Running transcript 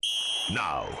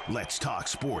Now, let's talk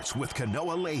sports with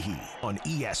Kanoa Leahey on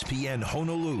ESPN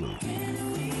Honolulu.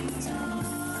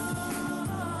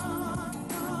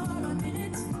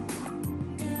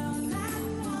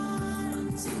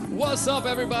 What's up,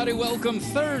 everybody? Welcome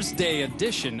Thursday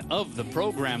edition of the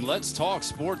program. Let's talk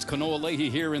sports. Kanoa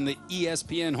Leahey here in the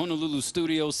ESPN Honolulu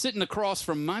studio, sitting across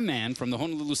from my man from the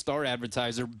Honolulu Star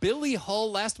Advertiser, Billy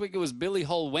Hull. Last week it was Billy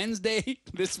Hull Wednesday.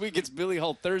 This week it's Billy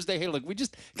Hull Thursday. Hey, look, we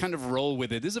just kind of roll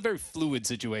with it. This is a very fluid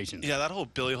situation. Yeah, that whole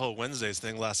Billy Hull Wednesdays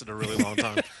thing lasted a really long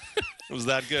time. It was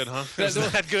that good, huh? It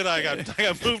was that good. I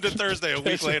got moved to Thursday a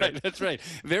week later. Right, that's right.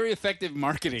 Very effective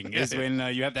marketing is when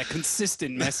you have that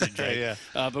consistent message, right? Yeah.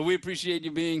 But we appreciate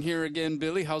you being here again,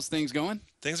 Billy. How's things going?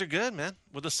 Things are good, man.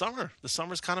 With the summer. The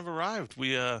summer's kind of arrived.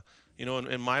 We,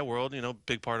 in my world,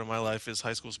 big part of my life is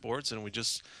high school sports, and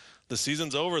the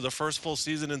season's over. The first full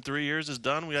season in 3 years is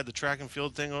done. We had the track and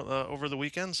field thing over the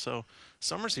weekend, so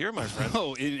summer's here, my friend.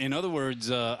 Oh, in other words,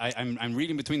 I'm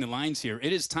reading between the lines here.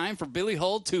 It is time for Billy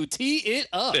Hull to tee it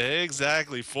up.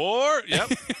 Exactly.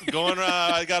 Going.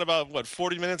 I got about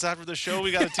 40 minutes after the show.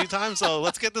 We got a tee time, so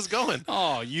let's get this going.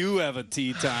 Oh, you have a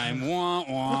tee time. Wah,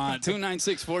 wah.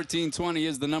 296-1420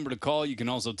 is the number to call. You can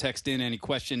also text in any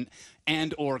question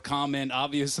and or comment.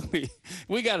 Obviously,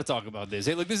 we got to talk about this.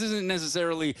 Hey, look, this isn't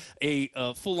necessarily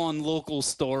a full-on local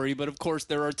story, but of course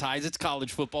there are ties. It's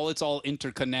college football. It's all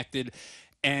interconnected.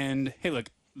 And hey, look,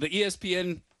 the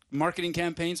ESPN marketing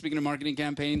campaign, speaking of marketing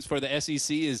campaigns for the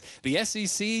SEC, is the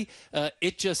SEC,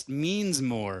 it just means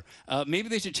more. Maybe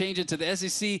they should change it to the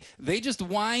SEC, they just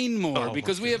whine more,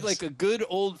 because we have like a good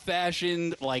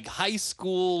old-fashioned like high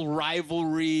school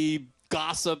rivalry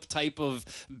gossip type of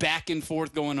back and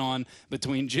forth going on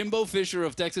between Jimbo Fisher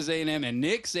of Texas A&M and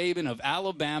Nick Saban of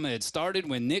Alabama. It started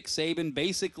when Nick Saban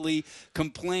basically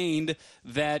complained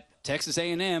that Texas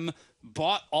A&M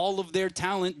bought all of their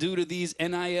talent due to these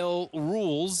NIL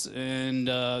rules, and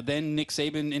then Nick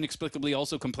Saban inexplicably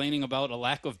also complaining about a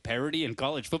lack of parity in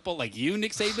college football. Like you,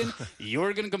 Nick Saban,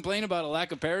 you're going to complain about a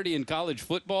lack of parity in college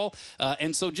football.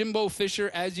 And so Jimbo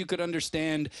Fisher, as you could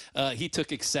understand, he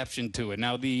took exception to it.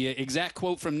 Now, the exact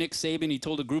quote from Nick Saban, he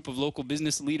told a group of local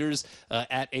business leaders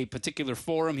at a particular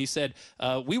forum, he said,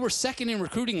 "We were second in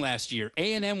recruiting last year.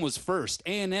 A&M was first.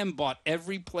 A&M bought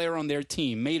every player on their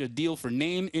team, made a deal for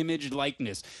name, image,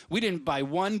 likeness. We didn't buy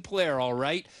one player, all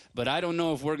right, but I don't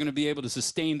know if we're going to be able to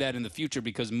sustain that in the future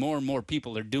because more and more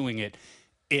people are doing it.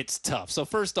 It's tough." So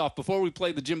first off, before we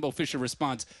play the Jimbo Fisher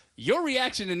response, your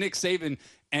reaction to Nick Saban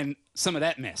and some of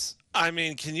that mess. I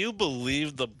mean, can you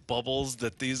believe the bubbles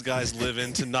that these guys live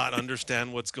in to not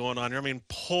understand what's going on here? I mean,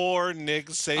 poor Nick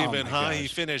Saban, gosh. He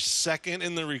finished second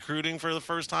in the recruiting for the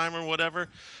first time or whatever.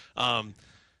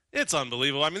 It's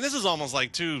unbelievable. I mean, this is almost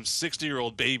like two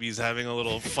 60-year-old babies having a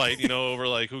little fight, over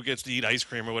like who gets to eat ice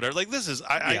cream or whatever. Like this is,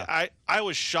 I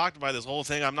was shocked by this whole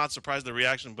thing. I'm not surprised at the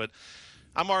reaction, but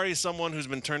I'm already someone who's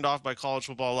been turned off by college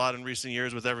football a lot in recent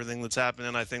years with everything that's happened,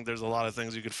 and I think there's a lot of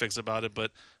things you could fix about it.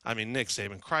 But I mean, Nick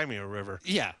Saban, cry me a river.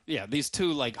 Yeah. These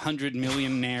two like 100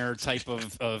 millionaire type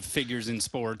of figures in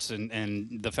sports,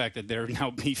 and the fact that they're now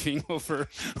beefing over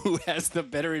who has the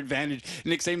better advantage.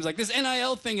 Nick Saban's like, this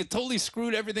NIL thing, it totally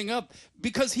screwed everything up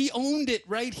because he owned it,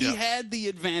 right? He had the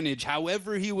advantage,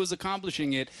 however he was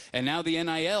accomplishing it, and now the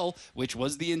NIL, which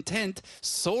was the intent,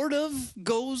 sort of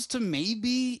goes to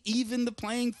maybe even the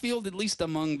playing field, at least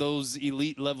among those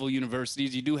elite level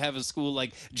universities. You do have a school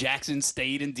like Jackson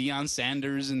State and Deion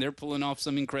Sanders, and they're pulling off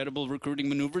some incredible recruiting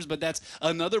maneuvers, but that's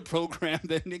another program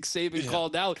that Nick Saban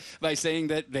called out by saying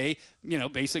that they,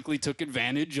 basically took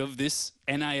advantage of this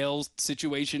NIL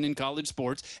situation in college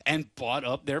sports and bought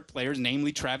up their players,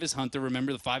 namely Travis Hunter.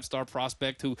 Remember the 5-star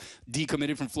prospect who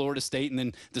decommitted from Florida State and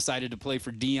then decided to play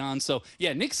for Deion. So,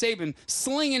 yeah, Nick Saban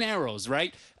slinging arrows,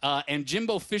 right? And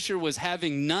Jimbo Fisher was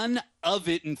having none of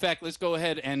it. In fact, let's go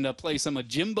ahead and play some of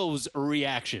Jimbo's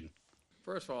reaction.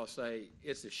 First of all, I'll say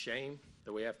it's a shame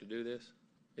that we have to do this.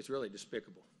 It's really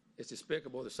despicable. It's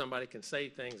despicable that somebody can say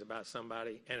things about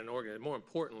somebody and an organization. More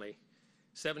importantly,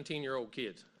 17-year-old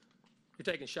kids. You're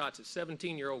taking shots at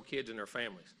 17-year-old kids and their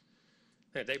families.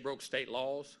 They broke state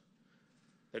laws.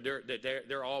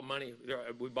 They're all money.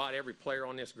 We bought every player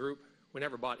on this group. We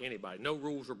never bought anybody. No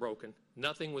rules were broken.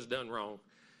 Nothing was done wrong.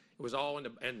 It was all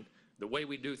in the way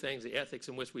we do things, the ethics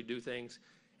in which we do things.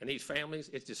 And these families,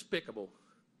 it's despicable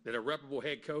that a reputable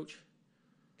head coach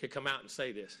could come out and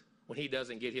say this when he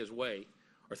doesn't get his way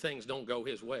or things don't go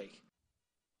his way.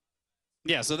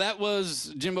 Yeah, so that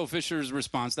was Jimbo Fisher's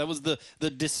response. That was the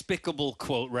despicable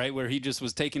quote, right, where he just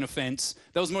was taking offense.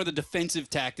 That was more the defensive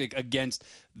tactic against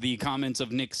the comments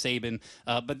of Nick Saban.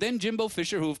 But then Jimbo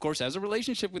Fisher, who, of course, has a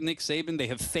relationship with Nick Saban, they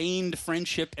have feigned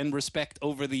friendship and respect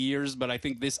over the years, but I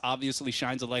think this obviously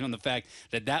shines a light on the fact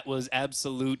that that was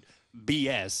absolute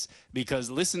BS,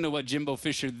 because listen to what Jimbo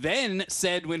Fisher then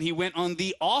said when he went on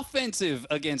the offensive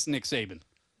against Nick Saban.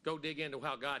 Go dig into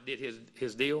how God did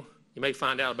his deal. You may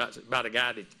find out about a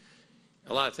guy that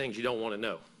a lot of things you don't want to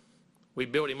know. We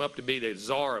built him up to be the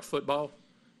czar of football.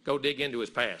 Go dig into his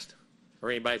past, or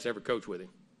anybody that's ever coached with him.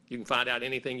 You can find out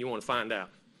anything you want to find out,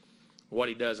 what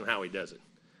he does and how he does it.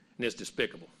 And it's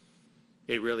despicable.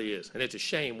 It really is. And it's a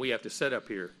shame we have to sit up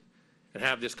here and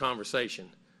have this conversation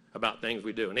about things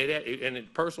we do. And it's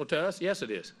personal to us? Yes,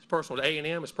 it is. It's personal to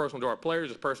A&M. It's personal to our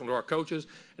players. It's personal to our coaches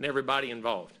and everybody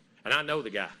involved. And I know the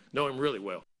guy. Know him really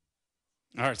well.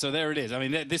 All right, so there it is. I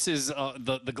mean, this is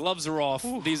the gloves are off.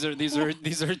 Ooh. These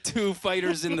are two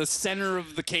fighters in the center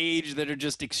of the cage that are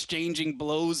just exchanging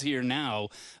blows here now.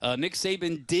 Nick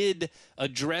Saban did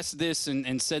address this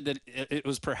and said that it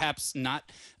was perhaps not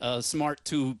smart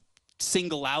to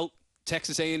single out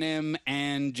Texas A&M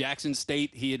and Jackson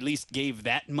State. He at least gave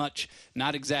that much,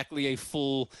 not exactly a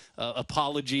full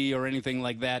apology or anything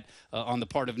like that on the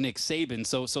part of Nick Saban.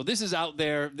 So this is out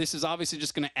there. This is obviously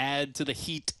just going to add to the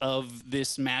heat of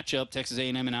this matchup, Texas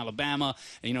A&M and Alabama.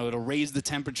 You know, it'll raise the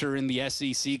temperature in the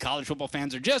SEC. College football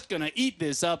fans are just going to eat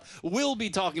this up. We'll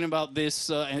be talking about this,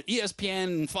 ESPN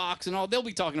and Fox and all, they'll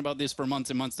be talking about this for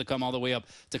months and months to come, all the way up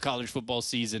to college football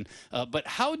season. But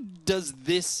how does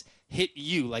this hit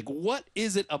you? Like, what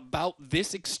is it about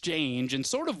this exchange and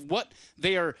sort of what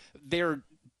they're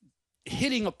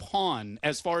hitting upon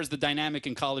as far as the dynamic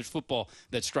in college football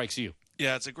that strikes you?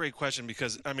 Yeah, it's a great question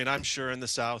because, I mean, I'm sure in the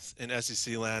South, in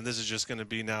SEC land, this is just going to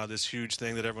be now this huge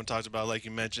thing that everyone talks about. Like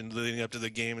you mentioned, leading up to the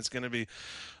game, it's going to be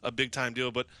a big-time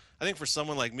deal. But I think for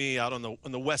someone like me out on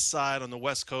the West Side, on the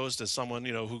West Coast, as someone,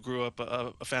 you know, who grew up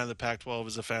a fan of the Pac-12,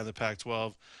 as a fan of the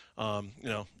Pac-12, you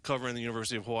know, covering the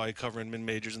University of Hawaii, covering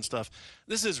mid-majors and stuff,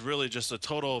 this is really just a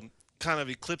total kind of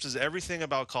eclipses everything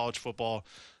about college football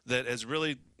that has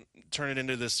really turned it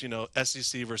into this, you know,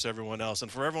 SEC versus everyone else.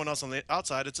 And for everyone else on the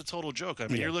outside, it's a total joke. I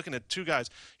mean, You're looking at two guys.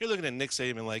 You're looking at Nick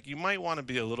Saban, like, you might want to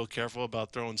be a little careful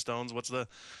about throwing stones. What's the,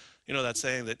 you know, that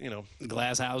saying that, you know.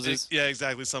 Glass houses? Yeah,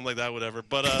 exactly, something like that, whatever.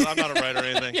 But I'm not a writer or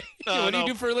anything. What do you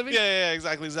do for a living? Yeah,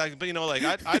 exactly. But, you know, like,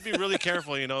 I'd be really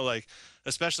careful, you know, like,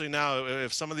 especially now,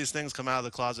 if some of these things come out of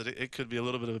the closet, it could be a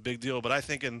little bit of a big deal. But I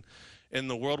think in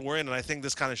the world we're in, and I think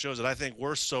this kind of shows it, I think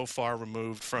we're so far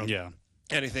removed from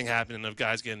anything happening of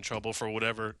guys getting in trouble for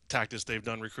whatever tactics they've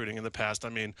done recruiting in the past. I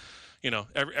mean, you know,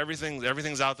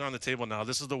 everything's out there on the table now.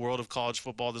 This is the world of college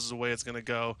football. This is the way it's going to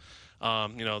go.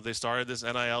 You know, they started this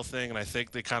NIL thing, and I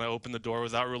think they kind of opened the door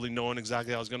without really knowing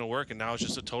exactly how it was going to work, and now it's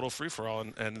just a total free-for-all.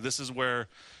 And this is where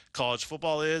college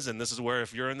football is, and this is where,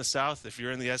 if you're in the South, if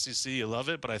you're in the SEC, you love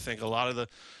it. But I think a lot of the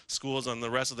schools on the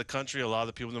rest of the country, a lot of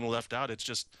the people that are left out, it's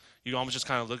just, you almost just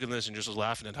kind of look at this and just was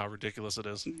laughing at how ridiculous it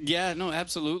is. Yeah, no,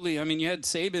 absolutely. I mean, you had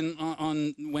Saban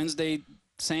on Wednesday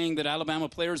saying that Alabama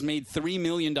players made $3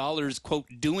 million, quote,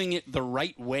 doing it the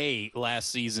right way last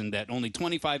season, that only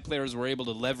 25 players were able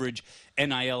to leverage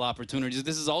NIL opportunities.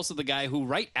 This is also the guy who,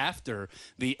 right after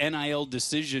the NIL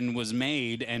decision was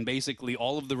made and basically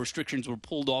all of the restrictions were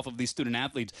pulled off of these student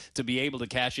athletes to be able to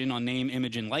cash in on name,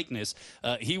 image, and likeness,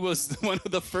 he was one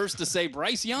of the first to say,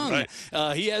 Bryce Young,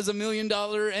 he has $1 million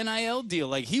NIL deal.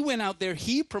 Like, he went out there,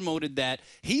 he promoted that,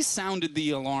 he sounded the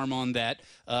alarm on that,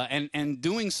 and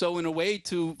doing so in a way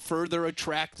to further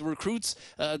attract recruits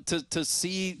to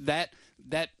see that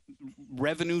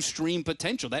revenue stream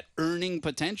potential, that earning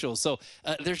potential. So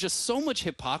there's just so much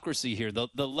hypocrisy here.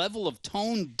 The level of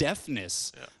tone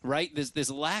deafness, right? This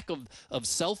lack of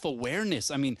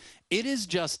self-awareness. I mean, it is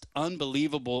just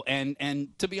unbelievable. And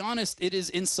to be honest, it is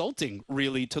insulting,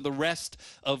 really, to the rest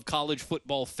of college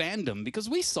football fandom, because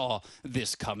we saw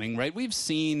this coming, right? We've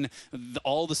seen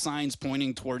all the signs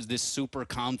pointing towards this super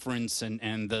conference and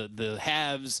the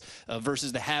haves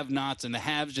versus the have-nots, and the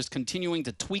haves just continuing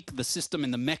to tweak the system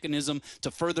and the mechanism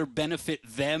to further benefit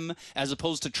them, as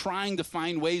opposed to trying to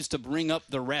find ways to bring up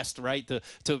the rest, right?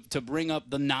 To bring up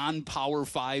the non-Power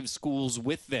 5 schools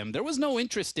with them. There was no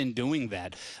interest in doing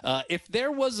that. If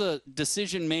there was a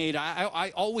decision made,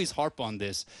 I always harp on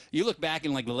this. You look back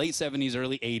in like the late 70s,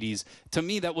 early 80s, to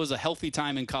me that was a healthy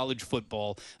time in college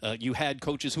football. You had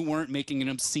coaches who weren't making an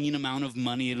obscene amount of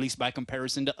money, at least by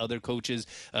comparison to other coaches.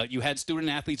 You had student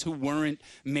athletes who weren't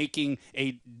making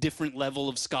a different level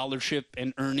of scholarship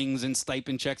and earning earnings and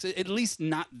stipend checks, at least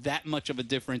not that much of a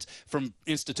difference from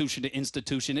institution to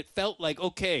institution. It felt like,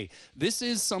 okay, this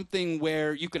is something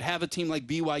where you could have a team like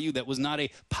BYU that was not a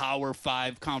Power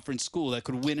 5 conference school that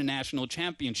could win a national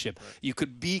championship. Right. You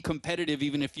could be competitive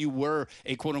even if you were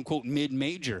a quote-unquote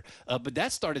mid-major. But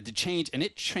that started to change, and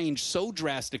it changed so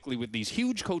drastically with these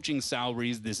huge coaching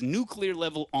salaries, this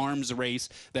nuclear-level arms race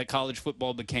that college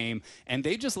football became, and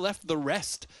they just left the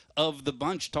rest of the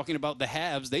bunch, talking about the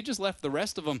haves, they just left the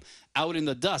rest of them out in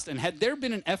the dust. And had there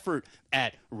been an effort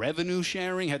at revenue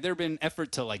sharing, had there been an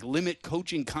effort to like limit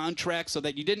coaching contracts so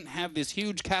that you didn't have this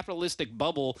huge capitalistic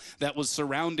bubble that was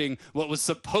surrounding what was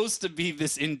supposed to be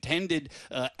this intended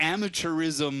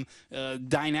amateurism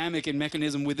dynamic and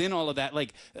mechanism within all of that,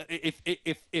 like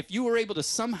if you were able to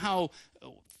somehow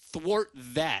thwart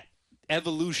that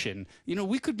evolution, you know,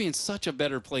 we could be in such a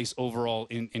better place overall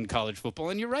in college football.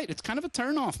 And you're right, it's kind of a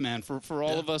turnoff, man, for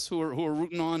all of us who are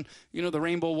rooting on, you know, the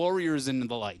Rainbow Warriors and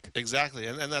the like. Exactly,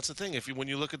 and that's the thing. When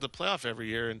you look at the playoff every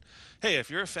year, and hey, if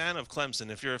you're a fan of Clemson,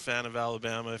 if you're a fan of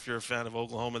Alabama, if you're a fan of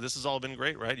Oklahoma, this has all been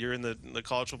great, right? You're in the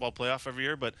college football playoff every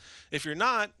year. But if you're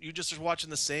not, you just are watching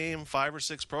the same 5 or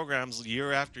 6 programs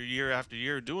year after year after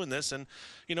year doing this, and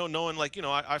you know, knowing like, you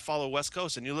know, I follow West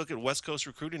Coast, and you look at West Coast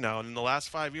recruiting now, and in the last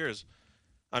 5 years,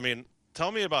 I mean,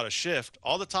 tell me about a shift.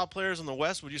 All the top players in the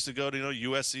West would used to go to, you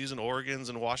know, USC's and Oregon's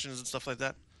and Washington's and stuff like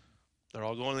that. They're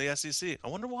all going to the SEC. I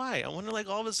wonder why. I wonder, like,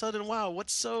 all of a sudden, wow,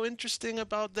 what's so interesting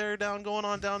about going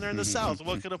on down there in the South?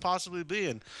 What could it possibly be?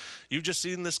 And you've just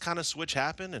seen this kind of switch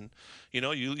happen. And, you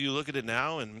know, you look at it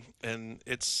now, and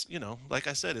it's, you know, like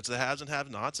I said, it's the haves and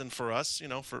have-nots. And for us, you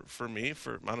know, for me,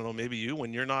 I don't know, maybe you,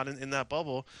 when you're not in that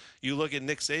bubble, you look at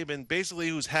Nick Saban, basically,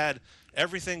 who's had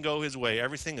everything go his way.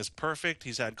 Everything is perfect.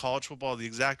 He's had college football the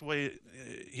exact way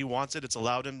he wants it. It's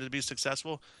allowed him to be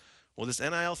successful. Well, this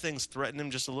NIL thing's threatened him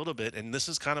just a little bit, and this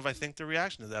is kind of, I think, the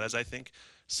reaction to that, as I think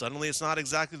suddenly it's not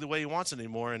exactly the way he wants it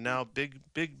anymore, and now big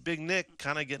Nick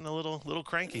kind of getting a little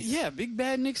cranky. Yeah, big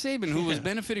bad Nick Saban, who was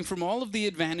benefiting from all of the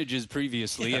advantages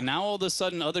previously, and now all of a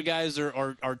sudden other guys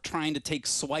are trying to take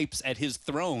swipes at his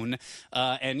throne,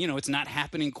 and, you know, it's not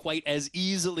happening quite as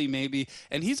easily maybe,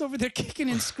 and he's over there kicking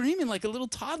and screaming like a little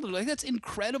toddler. Like, that's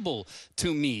incredible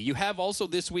to me. You have also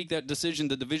this week that decision,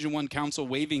 the Division I Council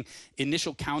waiving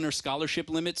initial counter scholarship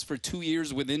limits for 2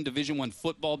 years within Division I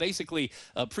football. Basically,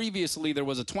 previously there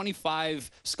was a 25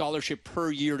 scholarship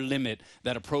per year limit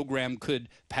that a program could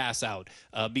pass out.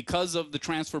 Because of the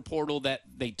transfer portal, that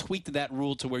they tweaked that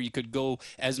rule to where you could go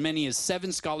as many as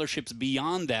 7 scholarships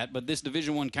beyond that. But this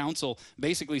Division I Council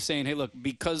basically saying, hey, look,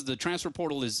 because the transfer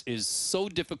portal is so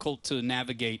difficult to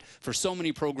navigate for so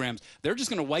many programs, they're just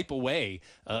going to wipe away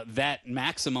that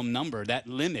maximum number, that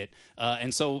limit.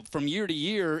 And so from year to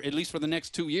year, at least for the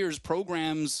next 2 years,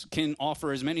 programs can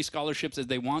offer as many scholarships as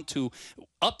they want to,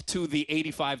 up to the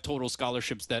 85 total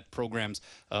scholarships that programs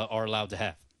are allowed to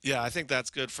have. Yeah, I think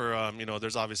that's good for, you know,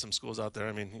 there's obviously some schools out there.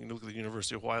 I mean, you look at the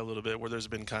University of Hawaii a little bit, where there's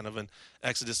been kind of an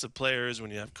exodus of players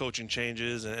when you have coaching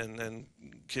changes and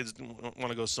kids want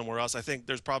to go somewhere else. I think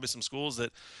there's probably some schools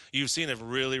that you've seen have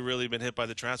really, really been hit by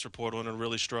the transfer portal and are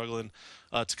really struggling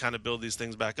to kind of build these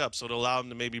things back up. So to allow them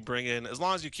to maybe bring in, as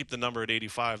long as you keep the number at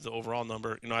 85, the overall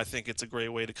number, you know, I think it's a great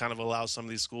way to kind of allow some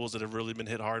of these schools that have really been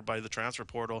hit hard by the transfer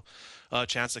portal a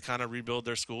chance to kind of rebuild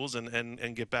their schools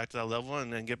and get back to that level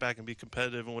and get back and be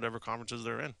competitive in whatever conferences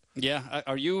they're in. Yeah.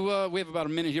 Are you, we have about a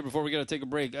minute here before we got to take a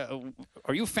break.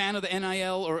 Are you a fan of the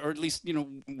NIL or at least, you know,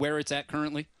 where it's at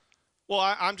currently? Well,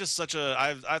 I'm just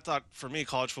I thought for me,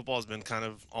 college football has been kind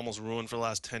of almost ruined for the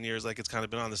last 10 years. Like, it's kind of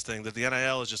been on this thing that the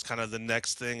NIL is just kind of the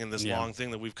next thing in this long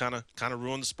thing that we've kind of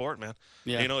ruined the sport, man.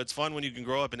 Yeah. You know, it's fun when you can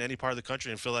grow up in any part of the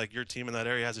country and feel like your team in that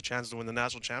area has a chance to win the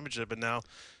national championship, and now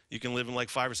you can live in like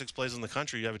 5 or 6 places in the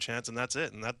country, you have a chance, and that's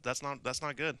it. And that's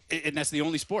not good. And that's the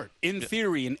only sport. In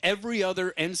theory, in every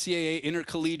other NCAA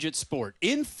intercollegiate sport,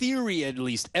 in theory at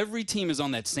least, every team is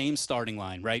on that same starting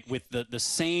line, right? With the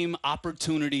same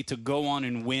opportunity to go on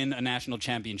and win a national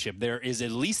championship. There is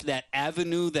at least that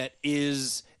avenue that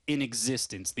is in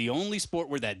existence. The only sport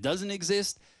where that doesn't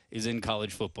exist is in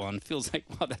college football, and it feels like,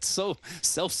 wow, that's so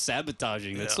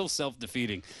self-sabotaging. That's so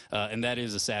self-defeating, and that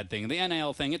is a sad thing. The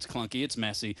NIL thing, it's clunky, it's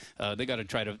messy. They got to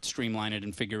try to streamline it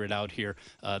and figure it out here.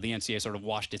 The NCAA sort of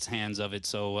washed its hands of it,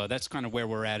 so that's kind of where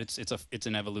we're at. It's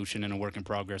an evolution and a work in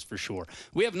progress for sure.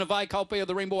 We have Nawai Kaupe of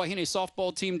the Rainbow Wahine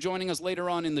softball team joining us later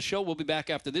on in the show. We'll be back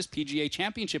after this PGA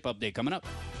Championship update coming up.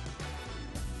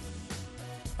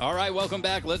 All right, welcome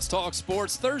back. Let's talk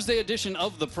sports. Thursday edition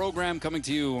of the program coming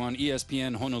to you on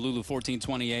ESPN Honolulu,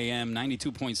 1420 AM,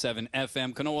 92.7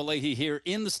 FM. Kanoa Leahey here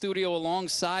in the studio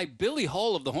alongside Billy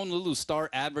Hull of the Honolulu Star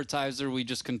Advertiser. We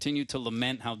just continue to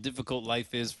lament how difficult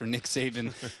life is for Nick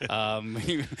Saban.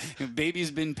 Baby's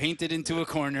been painted into a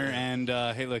corner, and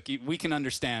hey, look, we can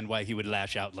understand why he would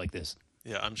lash out like this.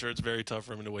 Yeah, I'm sure it's very tough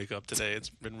for him to wake up today. It's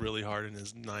been really hard in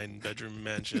his 9-bedroom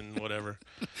mansion, whatever.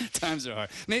 Times are hard.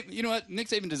 Maybe, you know what? Nick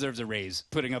Saban deserves a raise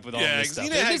putting up with all this stuff.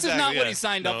 Yeah, this is not what he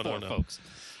signed no, up for, no. folks.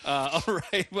 All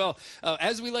right. Well,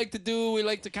 as we like to do, we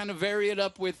like to kind of vary it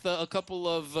up with a couple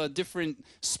of different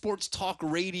sports talk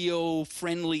radio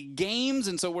friendly games.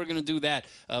 And so we're going to do that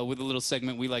with a little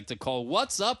segment we like to call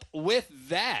What's Up With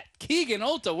That? Keegan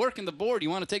Olta working the board. You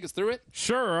want to take us through it?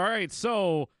 Sure. All right.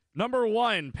 So, number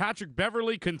one, Patrick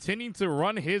Beverley continuing to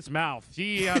run his mouth.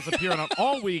 He has appeared on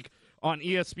all week on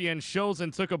ESPN shows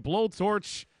and took a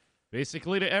blowtorch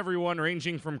basically to everyone,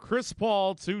 ranging from Chris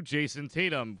Paul to Jason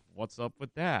Tatum. What's up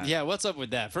with that? Yeah, what's up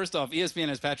with that? First off, ESPN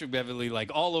has Patrick Beverley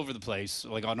like all over the place,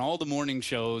 like on all the morning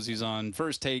shows. He's on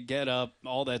First Take, Get Up,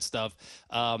 all that stuff.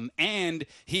 And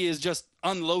he is just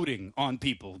unloading on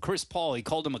people. Chris Paul, he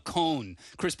called him a cone.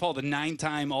 Chris Paul, the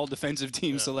 9-time all-defensive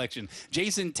team selection.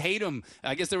 Jason Tatum,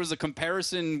 I guess there was a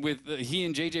comparison with he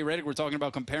and J.J. Redick were talking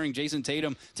about comparing Jason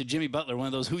Tatum to Jimmy Butler, one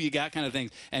of those who you got kind of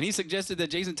things. And he suggested that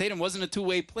Jason Tatum wasn't a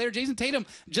two-way player. Jason Tatum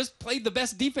just played the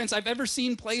best defense I've ever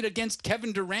seen played against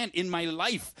Kevin Durant in my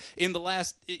life in the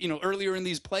last, earlier in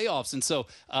these playoffs. And so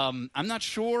I'm not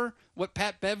sure what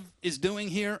Pat Bev is doing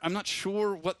here. I'm not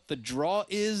sure what the draw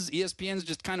is. ESPN's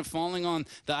just kind of falling on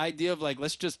the idea of, like,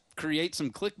 let's just create some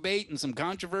clickbait and some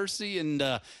controversy, and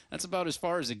that's about as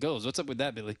far as it goes. What's up with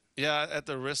that, Billy? Yeah, at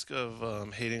the risk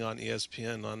of hating on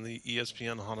ESPN, on the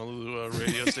ESPN Honolulu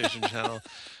radio station channel,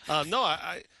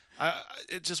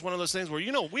 it's just one of those things where,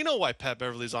 we know why Pat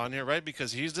Beverley's on here, right?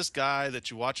 Because he's this guy that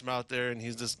you watch him out there, and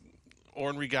he's this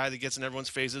ornery guy that gets in everyone's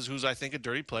faces, who's, I think, a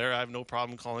dirty player. I have no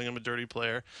problem calling him a dirty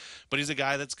player. But he's a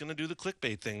guy that's going to do the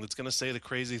clickbait thing, that's going to say the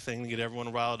crazy thing to get everyone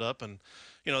riled up. And,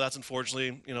 that's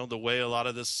unfortunately, the way a lot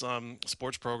of this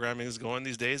sports programming is going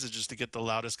these days, is just to get the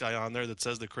loudest guy on there that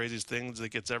says the craziest things that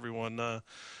gets everyone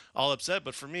all upset.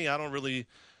 But for me, I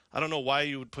don't know why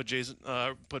you would put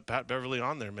Pat Beverley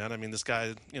on there, man. I mean, this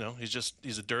guy,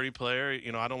 he's a dirty player.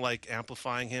 I don't like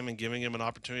amplifying him and giving him an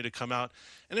opportunity to come out.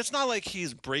 And it's not like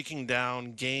he's breaking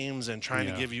down games and trying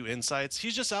to give you insights.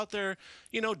 He's just out there,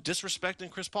 disrespecting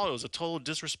Chris Paul. It was a total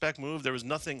disrespect move. There was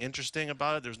nothing interesting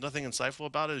about it. There was nothing insightful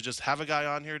about it. It was just have a guy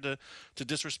on here to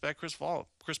disrespect Chris Paul.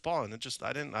 And it just,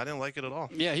 I didn't like it at all.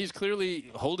 Yeah, he's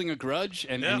clearly holding a grudge,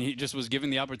 and he just was given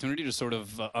the opportunity to sort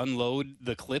of unload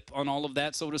the clip on all of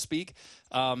that, so to speak.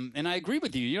 And I agree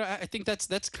with you. I think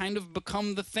that's kind of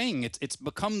become the thing. It's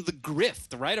become the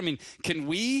grift, right? I mean, can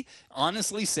we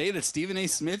honestly say that Stephen A.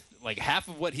 Smith, like, half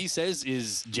of what he says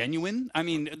is genuine? I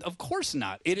mean, of course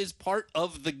not. It is part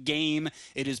of the game.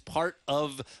 It is part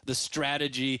of the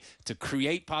strategy to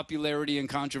create popularity and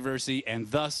controversy, and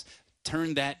thus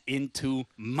turn that into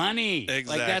money.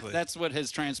 Exactly. Like that's what has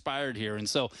transpired here. And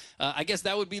so I guess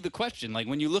that would be the question. Like,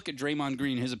 when you look at Draymond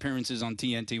Green, his appearances on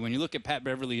TNT, when you look at Pat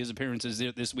Beverley, his appearances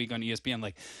this week on ESPN,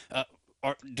 like,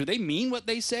 do they mean what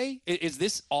they say? Is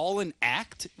this all an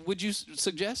act, would you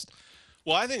suggest?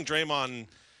 Well, I think Draymond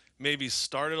maybe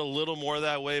started a little more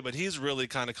that way, but he's really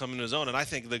kind of coming to his own. And I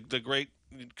think the great,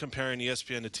 comparing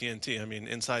ESPN to TNT, I mean,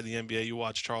 inside the NBA, you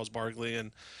watch Charles Barkley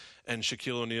and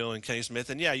Shaquille O'Neal and Kenny Smith.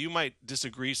 And, yeah, you might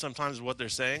disagree sometimes with what they're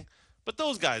saying, but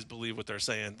those guys believe what they're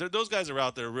saying. Those guys are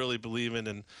out there really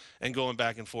believing and going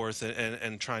back and forth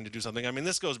and trying to do something. I mean,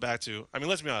 this goes back to,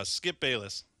 let's be honest, Skip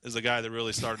Bayless is the guy that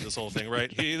really started this whole thing,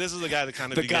 right? This is the guy that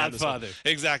kind of began this Godfather.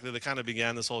 Exactly, that kind of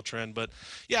began this whole trend. But,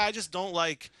 yeah, I just don't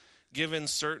like giving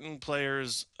certain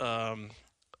players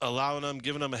allowing them,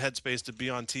 giving them a headspace to be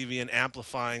on TV and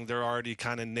amplifying their already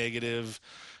kind of negative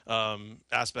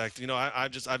aspect.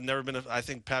 I've never been. I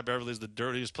think Pat Beverley is the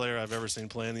dirtiest player I've ever seen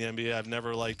play in the NBA. I've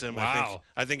never liked him. Wow.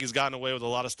 I think he's gotten away with a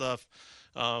lot of stuff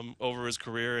over his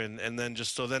career, and then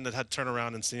to had to turn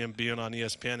around and see him being on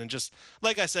ESPN, and just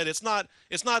like I said, it's not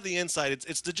the insight.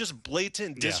 It's the just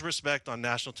blatant disrespect on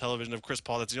national television of Chris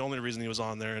Paul. That's the only reason he was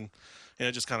on there, and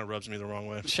it just kind of rubs me the wrong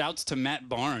way. Shouts to Matt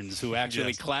Barnes, who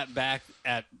actually clapped back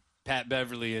at Pat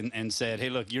Beverley and said, hey,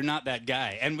 look, you're not that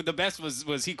guy. And the best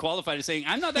was he qualified as saying,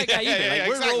 I'm not that guy either.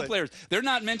 We're role players. They're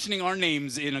not mentioning our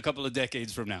names in a couple of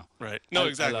decades from now. Right. No,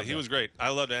 exactly. He was great. I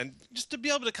loved it. And just to be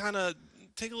able to kind of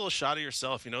take a little shot of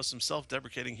yourself. Some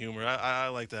self-deprecating humor. I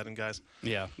like that in guys.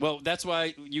 Yeah, well, that's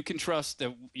why you can trust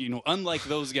that. Unlike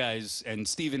those guys and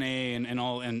Stephen A.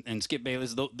 and Skip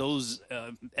Bayless, those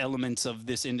elements of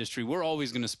this industry, we're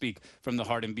always going to speak from the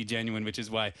heart and be genuine, which is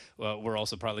why we're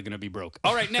also probably going to be broke.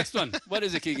 All right, next one. What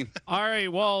is it, Keegan? All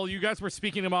right, well, you guys were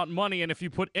speaking about money, and if you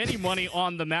put any money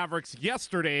on the Mavericks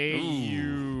yesterday,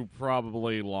 you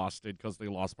probably lost it because they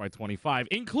lost by 25,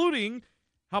 including,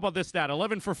 how about this stat,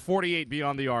 11 for 48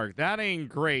 beyond the arc. That ain't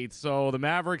great, so the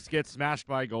Mavericks get smashed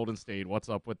by Golden State. What's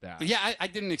up with that? Yeah, I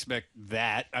didn't expect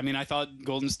that. I mean, I thought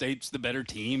Golden State's the better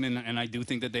team, and I do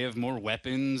think that they have more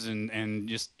weapons, and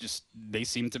just they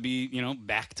seem to be,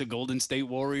 back to Golden State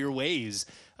Warrior ways.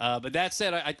 But that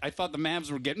said, I thought the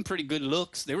Mavs were getting pretty good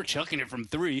looks. They were chucking it from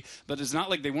three, but it's not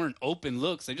like they weren't open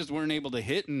looks. They just weren't able to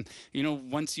hit. And,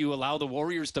 once you allow the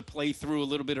Warriors to play through a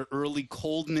little bit of early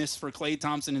coldness for Klay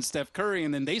Thompson and Steph Curry,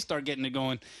 and then they start getting it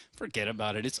going, forget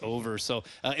about it. It's over. So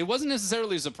it wasn't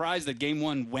necessarily a surprise that Game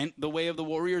 1 went the way of the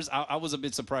Warriors. I was a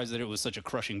bit surprised that it was such a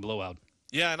crushing blowout.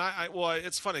 Yeah, and well,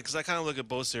 it's funny because I kind of look at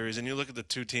both series, and you look at the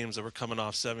two teams that were coming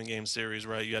off 7-game series,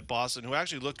 right? You had Boston, who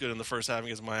actually looked good in the first half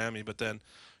against Miami, but then,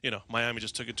 Miami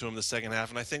just took it to them the second half,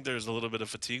 and I think there's a little bit of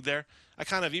fatigue there.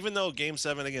 Even though Game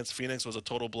 7 against Phoenix was a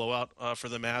total blowout for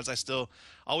the Mavs, I still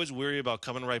always worry about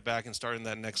coming right back and starting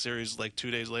that next series like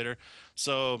 2 days later.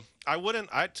 So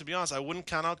to be honest, I wouldn't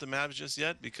count out the Mavs just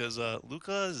yet because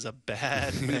Luka is a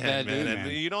bad man, man.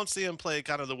 And you don't see him play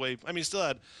kind of the way, he still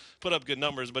had put up good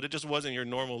numbers, but it just wasn't your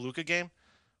normal Luka game.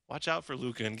 Watch out for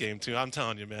Luka in Game 2. I'm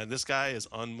telling you, man, this guy is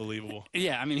unbelievable.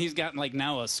 Yeah, he's got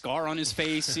now a scar on his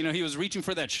face. He was reaching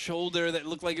for that shoulder that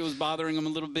looked like it was bothering him a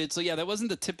little bit. So, yeah, that wasn't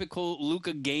the typical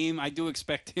Luka game. I do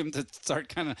expect him to start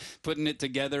kind of putting it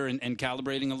together and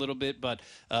calibrating a little bit. But,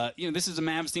 this is a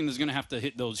Mavs team that's going to have to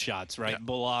hit those shots, right? Yeah.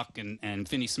 Bullock and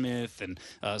Finney-Smith and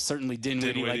certainly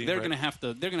Dinwiddie. They're going to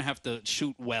have to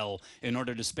shoot well in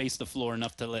order to space the floor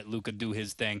enough to let Luka do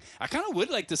his thing. I kind of would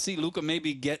like to see Luka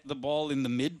maybe get the ball in the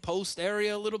mid-post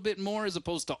area a little bit more as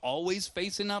opposed to always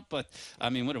facing up, but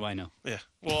what do I know? Yeah.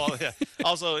 Well, yeah.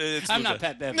 Also, it's I'm Luka. not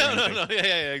Pat Bev. No.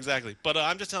 Yeah, exactly. But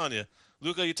I'm just telling you,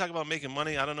 Luka, you talk about making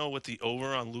money. I don't know what the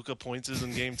over on Luka points is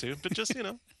in Game 2, but just,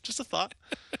 just a thought.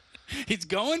 He's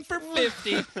going for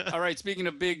 50. All right, speaking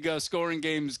of big scoring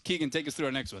games, Keegan, take us through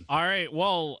our next one. All right,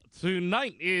 well,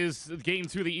 tonight is Game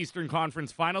 2 of the Eastern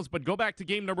Conference Finals, but go back to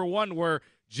Game number 1 where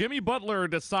Jimmy Butler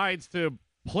decides to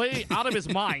play out of his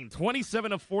mind.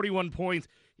 27 of 41 points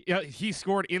he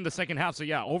scored in the second half. So,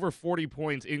 yeah, over 40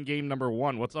 points in Game number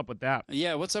 1. What's up with that?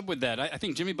 Yeah, what's up with that? I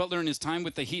think Jimmy Butler in his time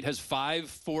with the Heat has 5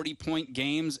 40-point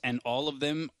games, and all of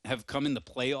them have come in the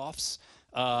playoffs.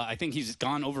 I think he's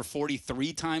gone over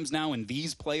 43 times now in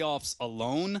these playoffs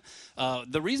alone.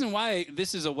 The reason why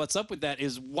this is a what's up with that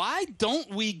is why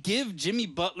don't we give Jimmy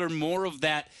Butler more of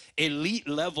that elite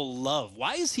level love?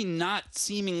 Why is he not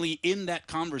seemingly in that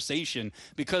conversation?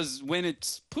 Because when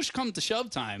it's push come to shove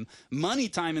time, money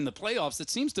time in the playoffs, it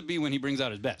seems to be when he brings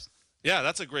out his best. Yeah,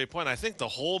 that's a great point. I think the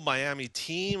whole Miami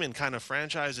team and kind of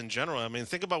franchise in general,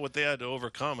 think about what they had to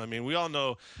overcome. We all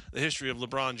know the history of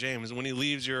LeBron James. When he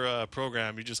leaves your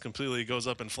program, he just completely goes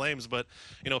up in flames. But,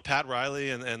 Pat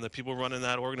Riley and the people running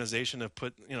that organization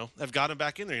have got him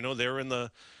back in there. They were in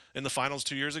the finals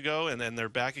 2 years ago, and then they're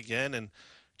back again. And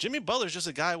Jimmy Butler's just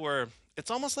a guy where it's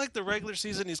almost like the regular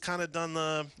season. He's kind of done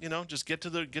the, just get to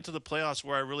the playoffs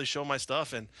where I really show my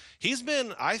stuff. And he's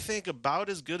been, I think, about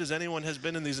as good as anyone has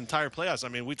been in these entire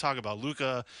playoffs. We talk about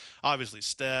Luka, obviously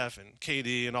Steph and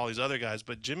KD and all these other guys,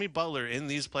 but Jimmy Butler in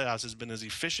these playoffs has been as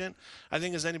efficient, I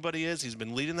think, as anybody is. He's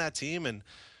been leading that team, and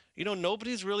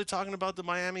nobody's really talking about the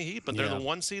Miami Heat, but they're the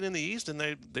 1 seed in the East, and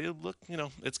they look,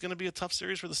 it's going to be a tough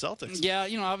series for the Celtics. Yeah,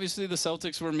 obviously the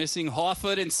Celtics were missing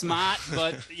Horford and Smart,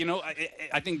 but,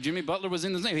 I think Jimmy Butler was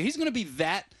in the same. He's going to be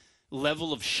that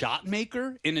level of shot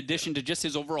maker in addition to just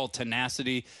his overall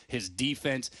tenacity, his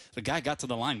defense. The guy got to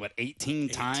the line, 18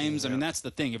 times? Yeah. That's the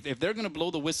thing. If they're going to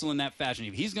blow the whistle in that fashion,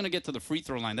 if he's going to get to the free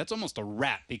throw line, that's almost a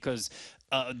wrap because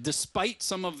despite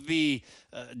some of the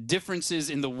differences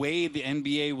in the way the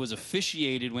NBA was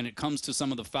officiated when it comes to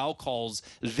some of the foul calls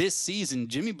this season,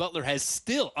 Jimmy Butler has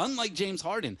still, unlike James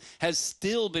Harden, has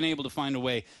still been able to find a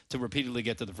way to repeatedly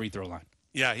get to the free throw line.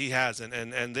 Yeah, he has,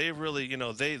 and they really,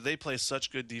 they play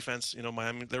such good defense.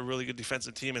 Miami, they're a really good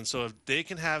defensive team, and so if they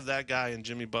can have that guy in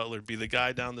Jimmy Butler be the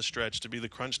guy down the stretch to be the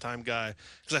crunch time guy,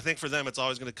 because I think for them it's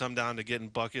always going to come down to getting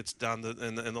buckets down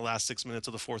in the last 6 minutes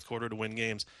of the fourth quarter to win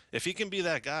games. If he can be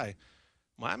that guy,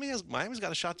 Miami's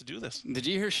got a shot to do this. Did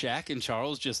you hear Shaq and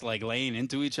Charles just like laying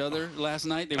into each other last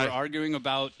night? They were arguing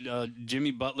about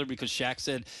Jimmy Butler because Shaq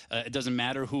said it doesn't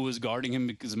matter who is guarding him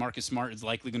because Marcus Smart is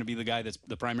likely going to be the guy that's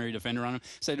the primary defender on him.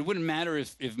 Said it wouldn't matter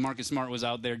if Marcus Smart was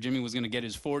out there. Jimmy was going to get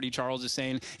his 40. Charles is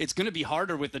saying it's going to be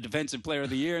harder with the Defensive Player of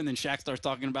the Year. And then Shaq starts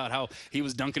talking about how he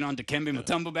was dunking on Dikembe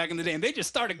Mutombo back in the day. And they just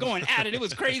started going at it. It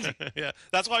was crazy. Yeah,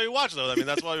 that's why we watch those. I mean,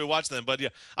 that's why we watch them. But yeah,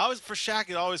 for Shaq,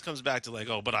 it always comes back to like,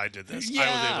 oh, but I did this. Yeah.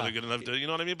 I was able to get enough to, you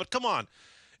know what I mean? But come on.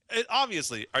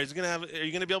 Obviously, are you going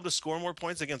to be able to score more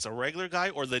points against a regular guy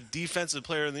or the Defensive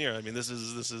Player of the Year? I mean, this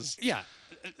is. Yeah.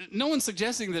 No one's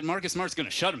suggesting that Marcus Smart's going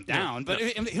to shut him down, but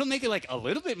he'll make it like a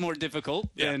little bit more difficult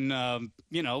than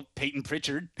Peyton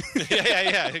Pritchard.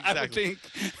 yeah, exactly. I would think.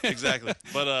 Exactly.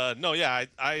 But no, yeah,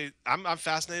 I'm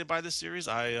fascinated by this series.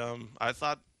 I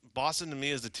thought Boston to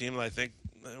me is the team that I think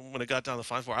when it got down to the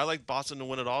Final Four, I liked Boston to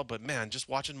win it all, but man, just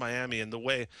watching Miami and the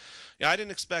way, I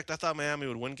thought Miami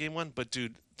would win game one, but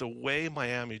dude, the way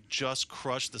Miami just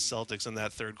crushed the Celtics in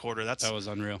that third quarter, that was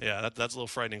unreal. Yeah, that's a little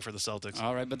frightening for the Celtics.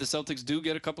 All right, but the Celtics do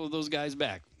get a couple of those guys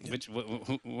back. Yeah.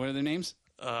 What are their names?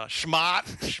 Schmott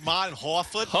and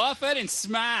Horford. Horford and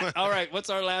Smart. All right, what's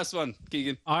our last one,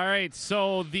 Keegan? All right,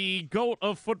 so the GOAT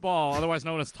of football, otherwise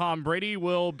known as Tom Brady,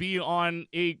 will be on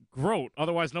a GROAT,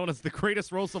 otherwise known as the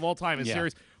greatest roast of all time, a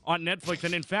series on Netflix.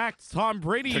 And in fact, Tom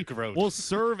Brady will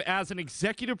serve as an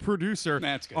executive producer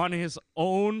on his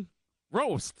own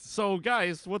roast. So,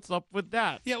 guys, what's up with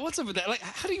that? Yeah, what's up with that? Like,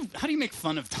 how do you make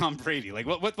fun of Tom Brady? Like,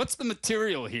 what's the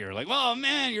material here? Like, oh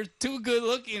man, you're too good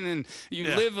looking, and you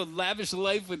live a lavish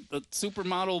life with a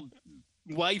supermodel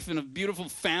wife and a beautiful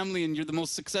family, and you're the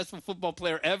most successful football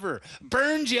player ever.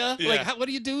 Burned ya? Yeah. Like, what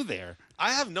do you do there?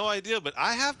 I have no idea, but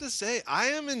I have to say I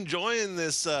am enjoying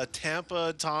this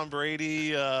Tampa Tom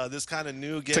Brady, this kind of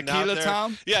new getting Tequila out there.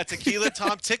 Tom? Yeah, Tequila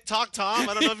Tom, TikTok Tom.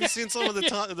 I don't know if you've seen some of the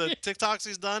TikToks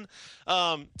he's done.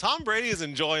 Tom Brady is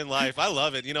enjoying life. I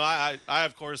love it. You know, I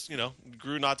of course,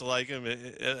 grew not to like him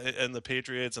and the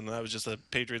Patriots, and I was just a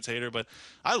Patriots hater. But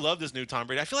I love this new Tom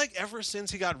Brady. I feel like ever since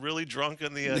he got really drunk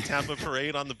in the Tampa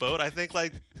parade on the boat, I think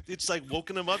like it's like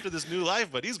woken him up to this new life.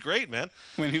 But he's great, man.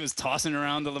 When he was tossing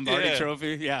around the Lombardi Trophy.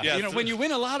 Yeah. When you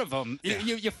win a lot of them,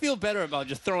 you feel better about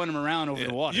just throwing them around over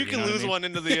the water. You can lose one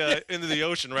into the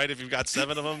ocean, right? If you've got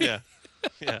 7 of them,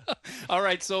 yeah. All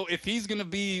right, so if he's going to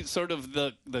be sort of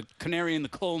the canary in the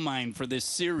coal mine for this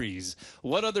series,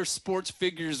 what other sports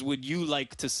figures would you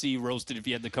like to see roasted if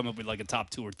you had to come up with like a top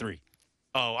 2 or 3?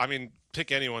 Oh, I mean,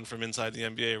 pick anyone from inside the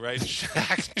NBA, right?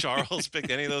 Shaq, Charles,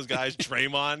 pick any of those guys.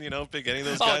 Draymond, pick any of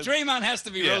those guys. Oh, Draymond has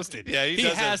to be roasted. Yeah, he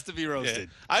has to be roasted.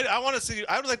 Yeah.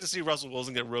 I would like to see Russell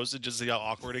Wilson get roasted just to see how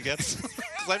awkward it gets.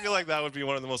 Because I feel like that would be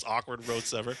one of the most awkward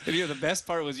roasts ever. And, the best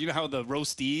part was, how the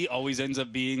roastee always ends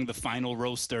up being the final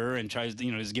roaster and tries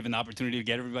to, is given the opportunity to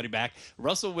get everybody back.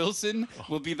 Russell Wilson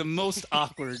will be the most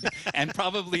awkward and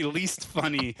probably least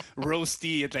funny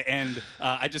roastee at the end.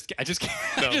 I just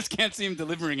can't see him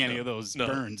delivering any of those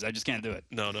burns. I just can't do it.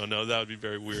 No. That would be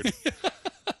very weird.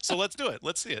 So let's do it.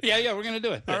 Let's see it. Yeah, we're going to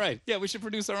do it. All right. Yeah, we should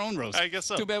produce our own roast. I guess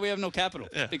so. Too bad we have no capital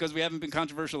because we haven't been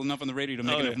controversial enough on the radio to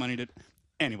make enough money to...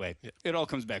 Anyway, it all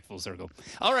comes back full circle.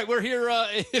 All right, we're here.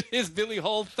 It is Billy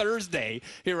Hall Thursday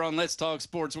here on Let's Talk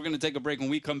Sports. We're going to take a break. When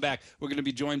we come back, we're going to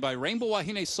be joined by Rainbow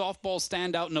Wahine softball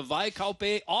standout Nawai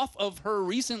Kaupe off of her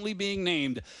recently being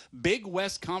named Big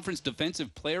West Conference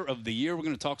Defensive Player of the Year. We're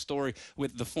going to talk story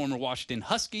with the former Washington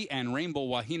Husky and Rainbow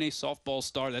Wahine softball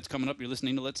star. That's coming up. You're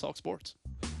listening to Let's Talk Sports.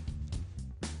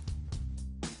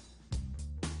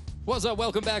 What's up?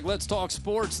 Welcome back. Let's Talk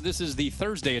Sports. This is the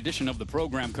Thursday edition of the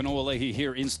program. Kanoa Leahey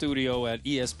here in studio at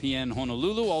ESPN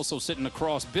Honolulu. Also sitting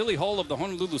across Billy Hall of the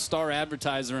Honolulu Star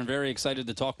Advertiser, and very excited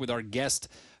to talk with our guest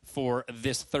for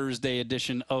this Thursday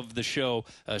edition of the show.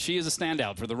 She is a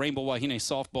standout for the Rainbow Wahine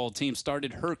softball team.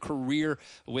 Started her career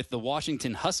with the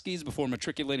Washington Huskies before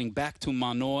matriculating back to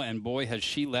Manoa, and boy, has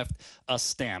she left a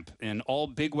stamp. An all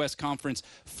Big West Conference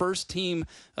first team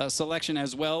selection,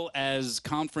 as well as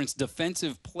Conference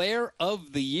Defensive Player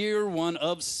of the Year, one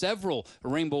of several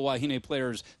Rainbow Wahine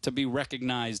players to be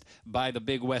recognized by the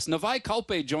Big West. Nawai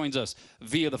Kaupe joins us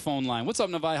via the phone line. What's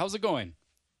up, Nawai? How's it going?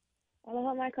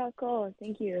 Aloha mai kako.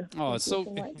 Thank you. Oh, it's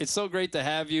so great to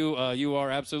have you. You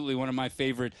are absolutely one of my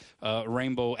favorite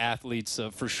rainbow athletes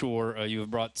for sure. You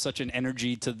have brought such an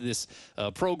energy to this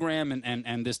program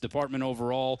and this department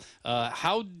overall.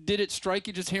 How did it strike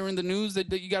you just hearing the news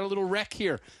that you got a little wreck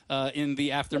here in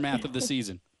the aftermath of the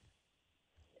season?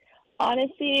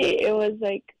 Honestly, it was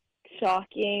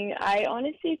shocking. I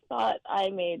honestly thought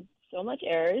I made so much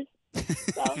errors.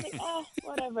 So I was like,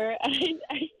 whatever.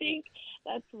 I think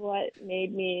that's what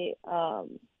made me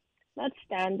not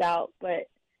stand out, but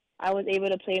I was able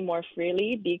to play more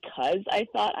freely because I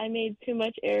thought I made too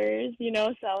much errors, you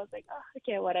know. So I was like, oh,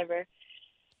 okay, whatever.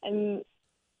 And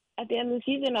at the end of the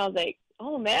season, I was like,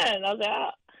 oh man, I was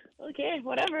like, okay,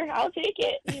 whatever, I'll take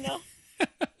it, you know.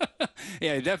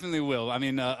 Yeah, it definitely will. I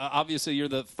mean, obviously, you're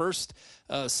the first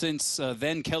since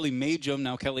then Kelly Majum,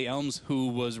 now Kelly Elms, who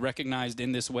was recognized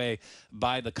in this way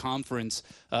by the conference.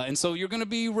 And so you're going to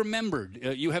be remembered.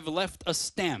 You have left a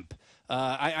stamp.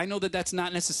 I know that that's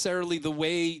not necessarily the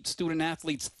way student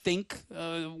athletes think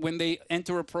when they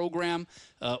enter a program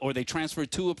or they transfer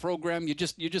to a program. You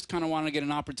just kind of want to get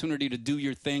an opportunity to do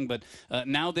your thing. But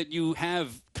now that you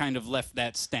have kind of left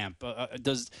that stamp,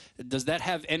 does that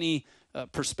have any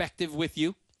perspective with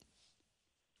you?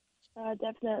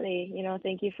 Definitely. You know,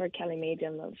 thank you for Kelly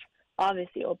Majum of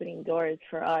obviously opening doors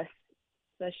for us,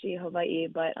 especially Hawaii.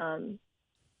 But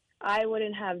I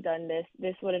wouldn't have done this.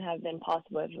 This wouldn't have been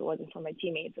possible if it wasn't for my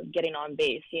teammates of getting on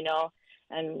base, you know,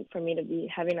 and for me to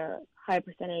be having a high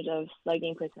percentage of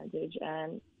slugging percentage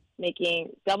and making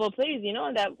double plays, you know,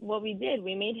 and that what we did,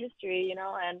 we made history, you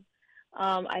know, and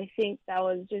I think that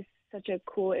was just such a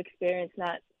cool experience,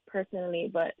 not personally,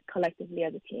 but collectively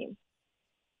as a team.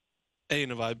 Hey,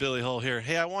 Nawai, Billy Hull here.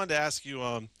 Hey, I wanted to ask you,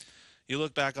 you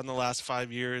look back on the last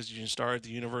 5 years, you start at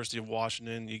the University of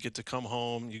Washington, you get to come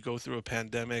home, you go through a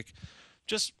pandemic.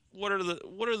 Just what are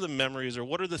the memories or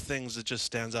what are the things that just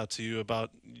stands out to you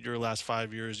about your last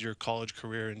 5 years, your college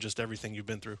career, and just everything you've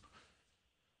been through?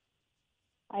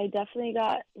 I definitely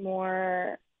got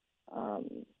more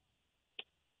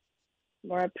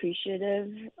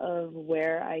appreciative of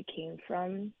where I came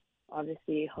from,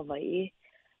 obviously Hawaii.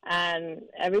 And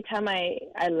every time I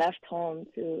left home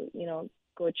to, you know,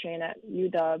 go train at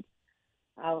UW,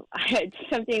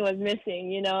 something was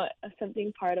missing, you know,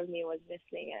 something part of me was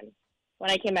missing. And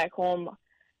when I came back home,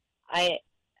 I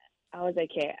was like,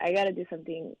 okay, I got to do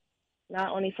something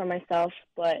not only for myself,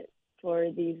 but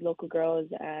for these local girls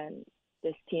and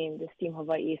this team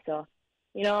Hawaii. So,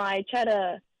 you know, I try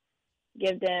to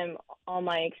give them all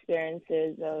my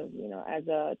experiences of, you know, as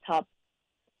a top,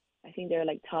 I think they're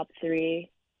like top 3,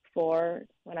 4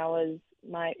 when it was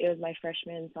my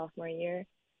freshman, sophomore year,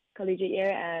 collegiate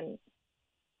year. And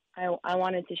I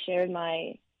wanted to share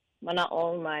my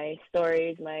Manoa, my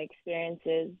stories, my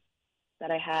experiences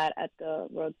that I had at the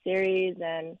World Series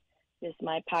and just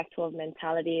my Pac-12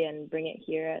 mentality and bring it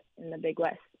here in the Big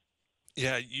West.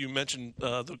 Yeah, you mentioned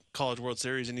the College World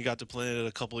Series, and you got to play in it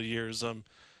a couple of years.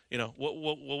 You know, what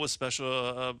was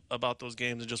special about those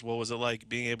games, and just what was it like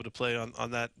being able to play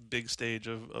on that big stage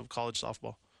of college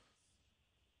softball?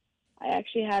 I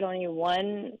actually had only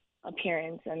one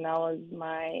appearance, and that was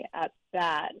my at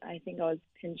bat. I think I was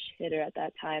pinch hitter at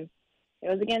that time. It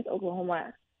was against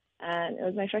Oklahoma, and it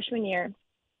was my freshman year.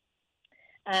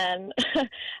 And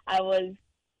I was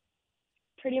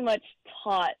pretty much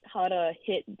taught how to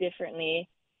hit differently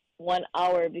 1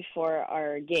 hour before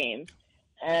our game.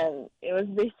 And it was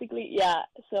basically, yeah,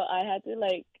 so I had to,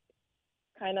 like,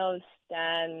 kind of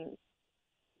stand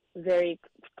very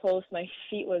close. My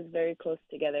feet was very close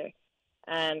together.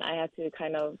 And I had to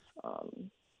kind of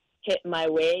hit my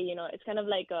way. You know, it's kind of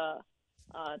like a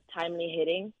timely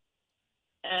hitting.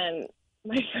 And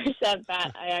my first at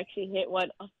bat, I actually hit one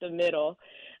up the middle,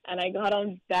 and I got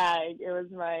on bag. It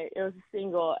was a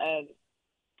single, and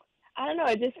I don't know.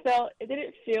 It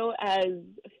didn't feel as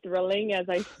thrilling as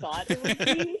I thought it would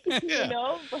be, Yeah. you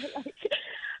know.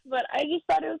 But I just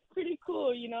thought it was pretty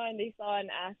cool, you know. And they saw an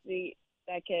athlete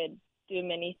that could do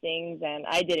many things, and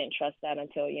I didn't trust that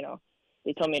until, you know,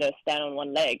 they told me to stand on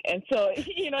one leg. And so,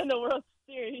 you know, in the World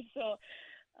Series, so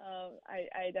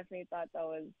I definitely thought that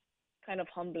was kind of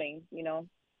humbling, you know.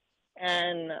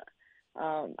 And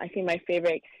I think my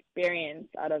favorite experience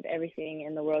out of everything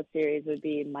in the World Series would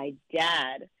be my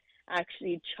dad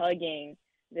actually chugging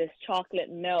this chocolate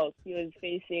milk. He was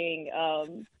facing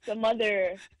some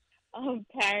other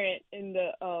parent in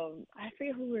the I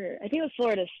forget who I think it was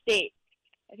Florida State.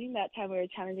 I think that time we were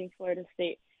challenging Florida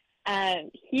State,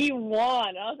 and he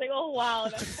won. I was like, oh wow,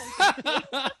 that's something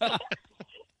to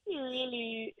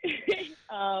really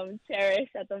cherish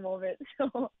at the moment.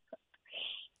 So.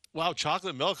 Wow,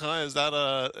 chocolate milk, huh? Is that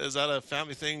a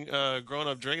family thing? Growing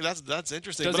up drinking? That's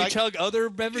interesting. Does he chug other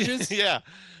beverages? Yeah.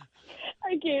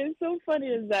 Okay, it's so funny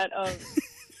is that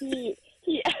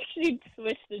he actually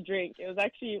switched the drink. It was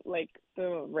actually like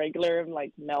the regular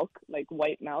like milk, like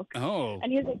white milk. Oh.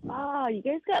 And he was like, you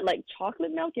guys got like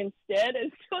chocolate milk instead?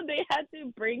 And so they had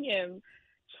to bring him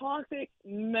chocolate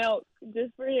milk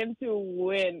just for him to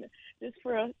win. Just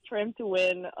for him to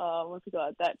win, what's it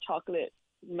called? That chocolate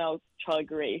milk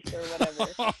chug race or whatever.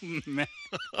 Oh, man.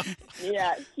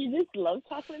 Yeah, he just loves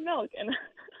chocolate milk. And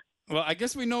Well, I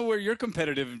guess we know where your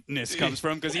competitiveness comes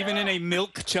from, because even in a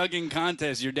milk chugging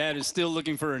contest, your dad is still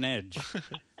looking for an edge.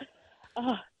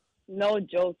 no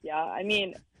joke, yeah. I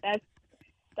mean, that's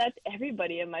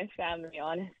everybody in my family,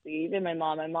 honestly. Even my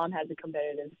mom. My mom has a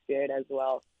competitive spirit as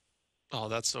well. Oh,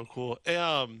 that's so cool.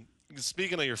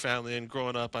 Speaking of your family and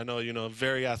growing up, I know, a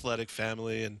very athletic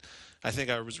family, and I think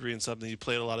I was reading something, you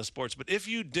played a lot of sports. But if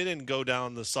you didn't go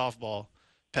down the softball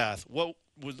path, what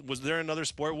was there another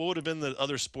sport? What would have been the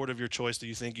other sport of your choice that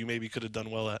you think you maybe could have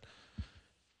done well at?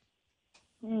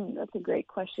 That's a great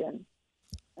question.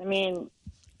 I mean,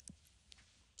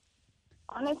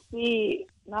 honestly,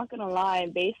 not gonna lie,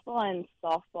 baseball and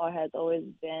softball has always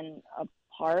been a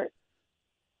part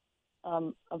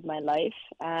of my life,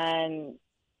 and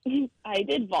I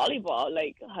did volleyball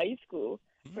like high school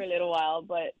for a little while.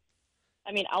 But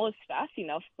I mean, I was fast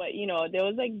enough, but there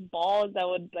was like balls that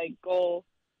would like go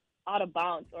out of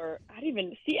bounds, or I don't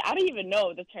even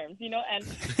know the terms, and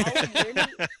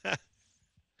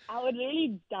I would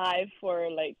really dive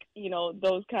for like,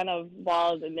 those kind of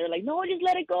balls, and they're like, no, just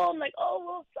let it go. I'm like, oh,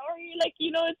 well, sorry. Like,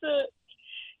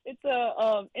 it's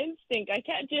a instinct. I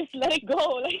can't just let it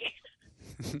go. Like,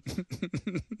 but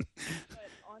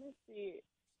honestly,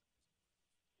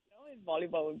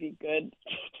 volleyball would be good.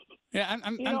 Yeah,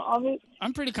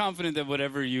 I'm pretty confident that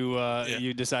whatever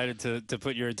you decided to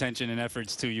put your attention and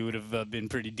efforts to, you would have been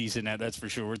pretty decent at. That's for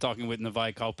sure. We're talking with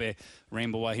Nawai Kaupe,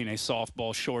 Rainbow Wahine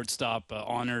softball shortstop,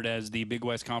 honored as the Big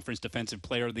West Conference Defensive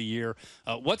Player of the Year.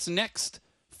 What's next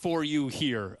for you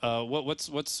here?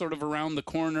 What's sort of around the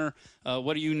corner?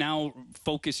 What do you now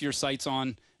focus your sights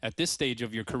on at this stage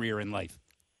of your career in life?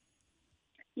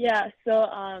 Yeah, so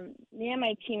me and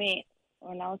my teammate,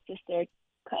 our sister,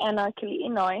 Ka'ena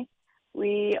Kili'inoi,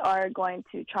 we are going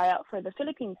to try out for the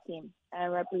Philippines team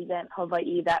and represent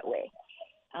Hawaii that way.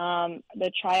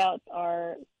 The tryouts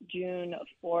are June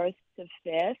 4th to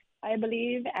 5th, I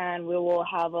believe, and we will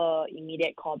have a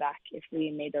immediate callback if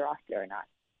we made the roster or not.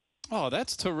 Oh,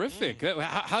 that's terrific.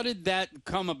 How did that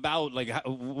come about? Like,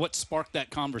 what sparked that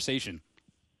conversation?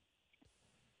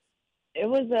 It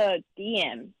was a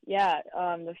DM. Yeah,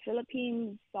 the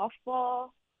Philippines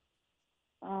softball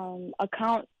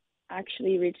account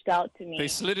actually reached out to me. They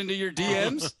slid into your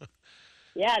DMs?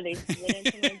 Yeah, they slid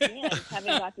into my DMs.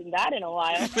 Haven't gotten that in a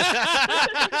while.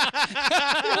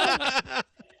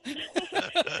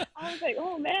 I was like,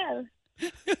 oh, man.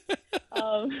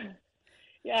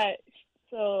 Yeah,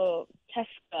 so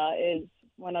Cheska is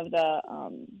one of the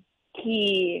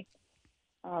key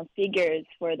figures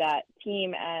for that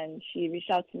team, and she reached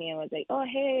out to me and was like, oh,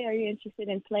 hey, are you interested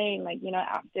in playing, like,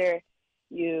 after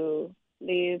you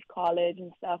leave college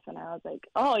and stuff? And I was like,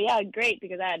 oh, yeah, great,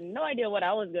 because I had no idea what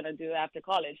I was going to do after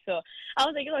college. So I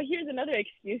was like, oh, here's another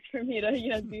excuse for me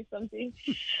to, do something.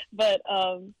 But,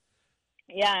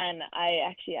 yeah, and I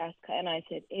actually asked Kai, and I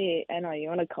said, hey, Anna, you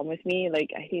want to come with me?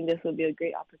 Like, I think this would be a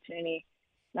great opportunity,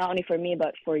 not only for me,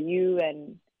 but for you,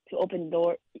 and to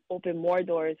open more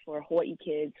doors for Hawaii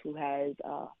kids who has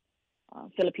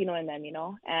Filipino in them,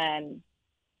 And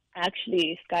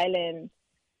actually, Skylin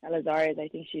Alazares, I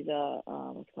think she's I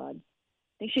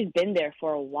think she's been there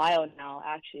for a while now,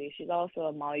 actually. She's also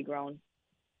a Maui grown.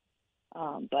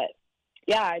 But,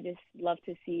 yeah, I just love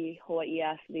to see Hawaii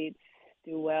athletes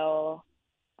do well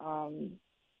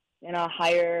in a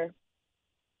higher,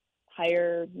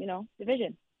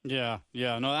 division. Yeah.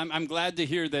 No, I'm glad to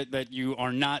hear that you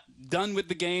are not done with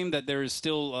the game, that there is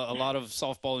still a lot of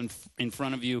softball in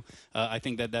front of you. I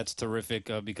think that's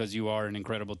terrific because you are an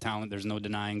incredible talent. There's no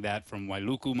denying that, from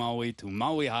Wailuku, Maui to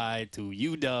Maui High to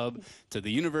UW to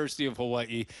the University of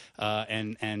Hawaii,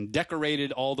 and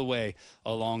decorated all the way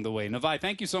along the way. Nawai,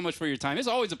 thank you so much for your time. It's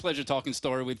always a pleasure talking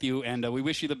story with you, and we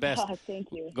wish you the best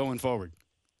thank you. Going forward.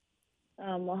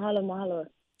 Mahalo.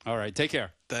 All right, take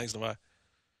care. Thanks, Nawai.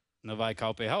 Nawai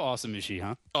Kaupe, how awesome is she,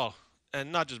 huh? Oh,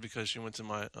 and not just because she went to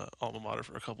my alma mater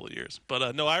for a couple of years.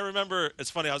 But, no, I remember, it's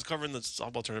funny, I was covering the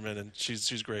softball tournament, and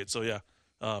she's great. So, yeah,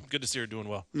 good to see her doing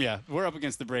well. Yeah, we're up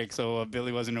against the break, so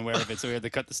Billy wasn't aware of it, so we had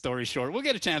to cut the story short. We'll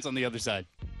get a chance on the other side.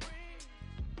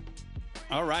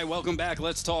 All right, welcome back.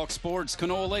 Let's talk sports.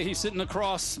 Kanoa Leahey sitting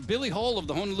across Billy Hull of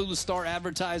the Honolulu Star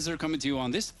Advertiser, coming to you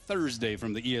on this Thursday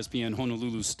from the ESPN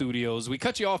Honolulu studios. We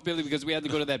cut you off, Billy, because we had to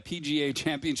go to that PGA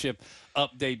Championship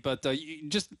update, but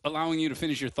just allowing you to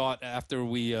finish your thought after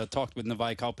we talked with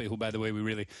Nawai Kaupe, who, by the way, we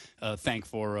really thank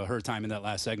for her time in that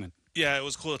last segment. Yeah, it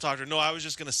was cool to talk to her. No, I was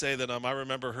just going to say that I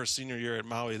remember her senior year at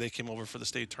Maui. They came over for the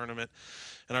state tournament,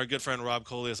 and our good friend Rob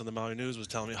Coleus on the Maui News was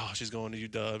telling me, oh, she's going to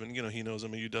UW, and, he knows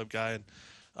I'm a UW guy. And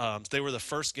They were the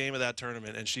first game of that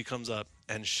tournament, and she comes up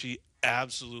and she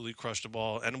absolutely crushed the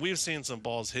ball. And we've seen some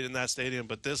balls hit in that stadium,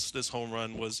 but this home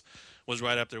run was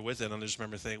right up there with it. And I just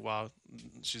remember thinking, wow,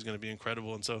 she's going to be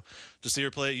incredible. And so to see her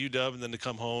play at UW and then to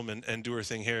come home and do her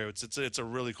thing here, it's a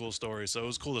really cool story. So it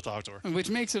was cool to talk to her. Which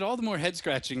makes it all the more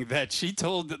head-scratching that she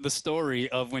told the story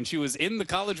of when she was in the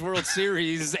College World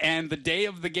Series and the day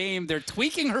of the game, they're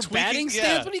tweaking her batting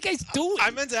stance. What are you guys doing?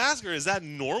 I meant to ask her, is that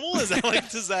normal? Is that like,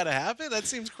 does that happen? That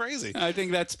seems crazy. I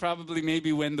think that's probably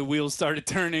maybe when the wheels started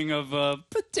turning of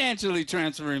potentially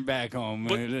transferring back home.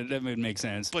 That would make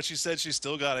sense. But she said she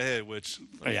still got a hit, which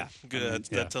good.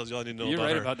 That tells you all you need to know You're about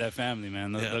right her. about that family,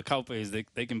 man. The Kaupes,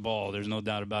 they can ball. There's no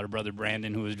doubt about it. Brother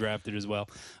Brandon, who was drafted as well.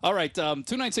 All right,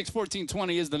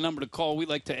 296-1420 is the number to call. We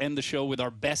like to end the show with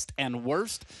our best and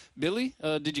worst. Billy,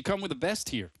 did you come with the best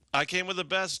here? I came with the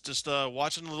best, just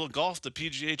watching a little golf. The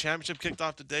PGA Championship kicked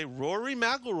off today. Rory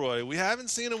McIlroy, we haven't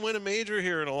seen him win a major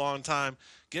here in a long time.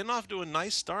 Getting off to a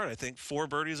nice start, I think. 4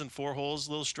 birdies in 4 holes,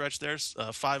 little stretch there,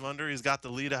 5 under. He's got the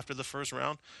lead after the first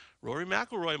round. Rory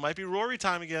McIlroy, might be Rory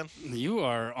time again. You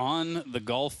are on the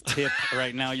golf tip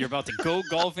right now. You're about to go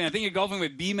golfing. I think you're golfing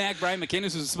with B-Mac, Brian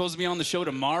McInnes, who's supposed to be on the show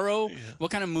tomorrow. Yeah.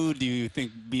 What kind of mood do you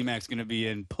think B-Mac's going to be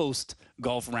in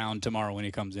post-golf round tomorrow when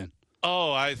he comes in?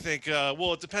 Oh, I think,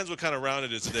 it depends what kind of round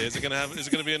it is today. Is it going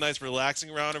to be a nice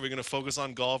relaxing round? Are we going to focus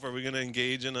on golf? Are we going to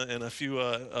engage in a few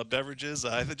beverages?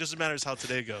 I think it just matters how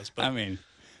today goes. But. I mean,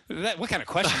 what kind of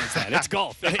question is that? It's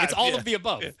golf. It's all of the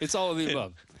above. It's all of the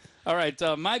above. All right,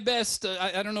 my best,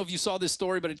 I don't know if you saw this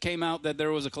story, but it came out that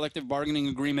there was a collective bargaining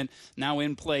agreement now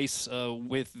in place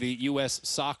with the U.S.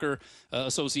 Soccer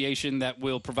Association that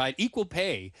will provide equal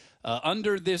pay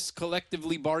under this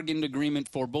collectively bargained agreement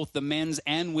for both the men's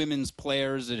and women's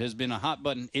players. It has been a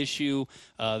hot-button issue.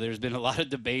 There's been a lot of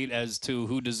debate as to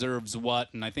who deserves what,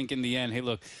 and I think in the end, hey,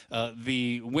 look,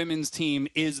 the women's team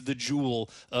is the jewel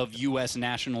of U.S.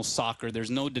 national soccer.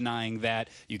 There's no denying that.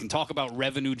 You can talk about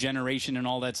revenue generation and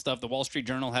all that stuff. The Wall Street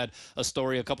Journal had a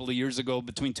story a couple of years ago.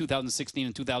 Between 2016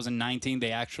 and 2019,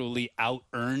 they actually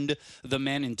out-earned the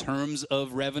men in terms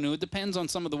of revenue. It depends on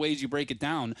some of the ways you break it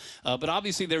down, but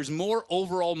obviously there's more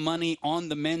overall money on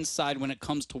the men's side when it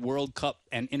comes to World Cup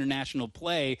and international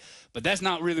play, but that's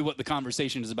not really what the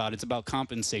conversation is about. It's about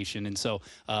compensation, and so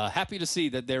happy to see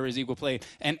that there is equal play.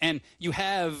 And you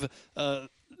have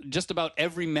just about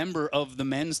every member of the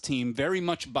men's team very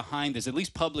much behind this, at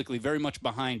least publicly, very much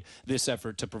behind this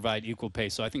effort to provide equal pay.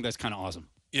 So I think that's kind of awesome.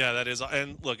 Yeah, that is.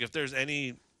 And look, if there's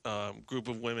any group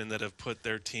of women that have put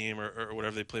their team or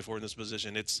whatever they play for in this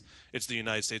position, it's the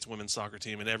United States women's soccer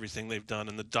team and everything they've done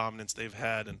and the dominance they've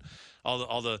had and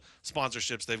all the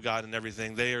sponsorships they've got and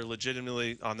everything. They are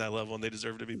legitimately on that level and they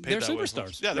deserve to be paid. They're that way.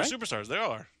 Superstars. Yeah, they're right? superstars. They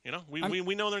are. You know,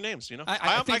 we know their names. You know,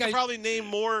 I can probably name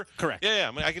more. Correct. Yeah.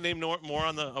 I mean, I can name more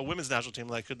on the women's national team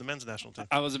than I could the men's national team.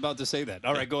 I was about to say that.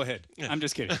 All right, go ahead. Yeah. I'm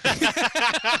just kidding.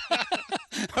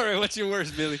 All right, what's your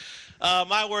worst, Billy?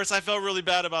 My worst, I felt really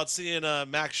bad about seeing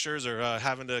Max Scherzer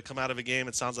having to come out of a game.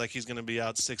 It sounds like he's going to be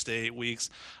out 6 to 8 weeks.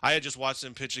 I had just watched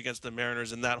him pitch against the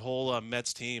Mariners and that whole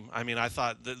Mets team. I mean, I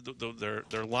thought their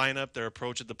lineup, their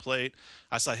approach at the plate,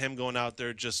 I saw him going out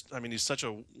there he's such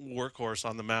a workhorse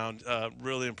on the mound.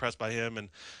 Really impressed by him. And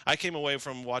I came away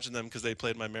from watching them because they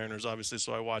played my Mariners, obviously,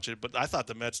 so I watch it. But I thought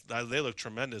the Mets, they look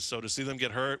tremendous. So to see them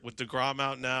get hurt with DeGrom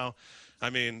out now, I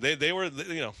mean, they were,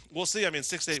 we'll see. I mean,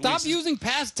 6 to 8 weeks. Stop using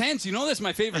past tense. You know that's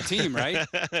my favorite team, right?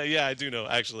 Yeah, I do know,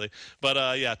 actually.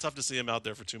 But, yeah, tough to see him out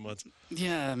there for 2 months.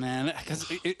 Yeah, man,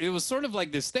 because it was sort of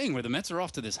like this thing where the Mets are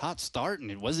off to this hot start,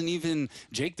 and it wasn't even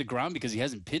Jake DeGrom because he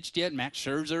hasn't pitched yet. Max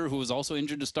Scherzer, who was also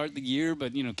injured to start the year,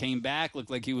 but, came back,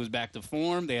 looked like he was back to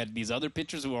form. They had these other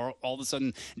pitchers who are all of a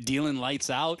sudden dealing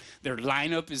lights out. Their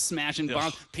lineup is smashing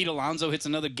bombs. Pete Alonso hits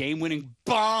another game-winning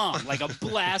bomb, like a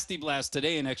blasty blast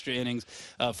today in extra innings.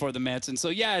 For the Mets. And so,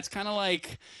 yeah, it's kind of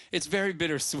like it's very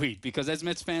bittersweet because as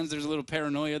Mets fans, there's a little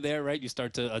paranoia there, right? You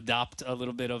start to adopt a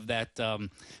little bit of that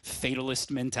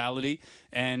fatalist mentality.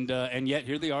 And yet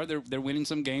here they are. They're winning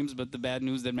some games, but the bad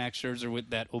news that Max Scherzer with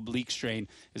that oblique strain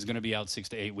is going to be out 6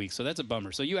 to 8 weeks. So that's a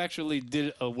bummer. So you actually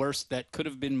did a worst that could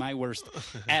have been my worst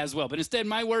as well. But instead,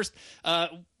 my worst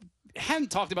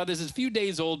haven't talked about this. It's a few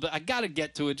days old, but I got to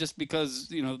get to it just because,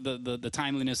 the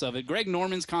timeliness of it. Greg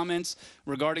Norman's comments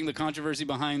regarding the controversy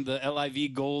behind the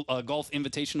LIV Golf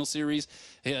Invitational Series.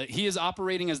 He is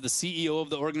operating as the CEO of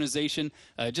the organization.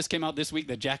 It just came out this week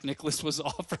that Jack Nicklaus was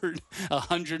offered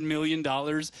 $100 million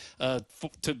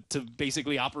to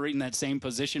basically operate in that same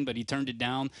position, but he turned it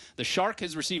down. The Shark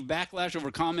has received backlash over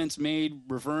comments made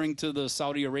referring to the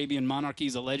Saudi Arabian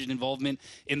monarchy's alleged involvement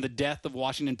in the death of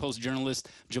Washington Post journalist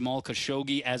Jamal Jamal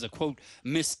Khashoggi as a, quote,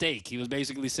 mistake. He was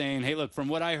basically saying, hey, look, from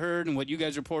what I heard and what you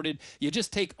guys reported, you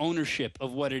just take ownership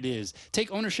of what it is.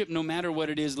 Take ownership no matter what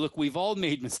it is. Look, we've all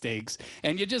made mistakes,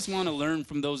 and you just want to learn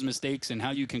from those mistakes and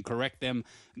how you can correct them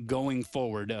going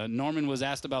forward. Norman was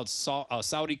asked about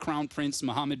Saudi Crown Prince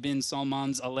Mohammed bin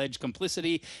Salman's alleged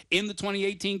complicity in the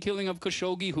 2018 killing of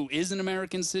Khashoggi, who is an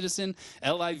American citizen.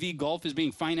 LIV Golf is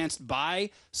being financed by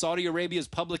Saudi Arabia's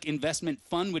public investment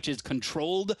fund, which is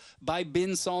controlled by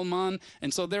bin Salman.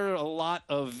 And so there are a lot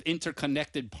of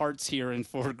interconnected parts here. And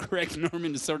for Greg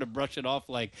Norman to sort of brush it off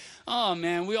like, oh,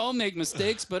 man, we all make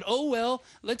mistakes, but oh, well,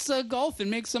 let's golf and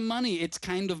make some money. It's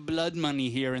kind of blood money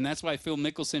here. And that's why Phil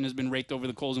Mickelson has been raked over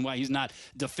the coals and why he's not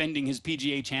defending his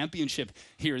PGA championship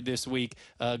here this week.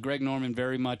 Greg Norman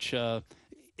very much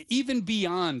even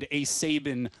beyond a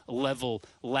Saban level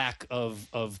lack of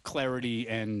clarity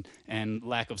and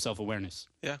lack of self-awareness.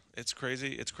 Yeah, it's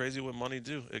crazy. It's crazy what money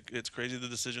do. It's crazy the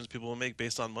decisions people will make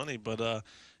based on money. But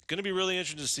going to be really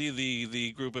interesting to see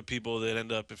the group of people that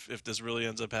end up, if this really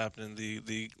ends up happening,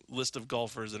 the list of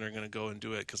golfers that are going to go and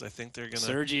do it, because I think they're going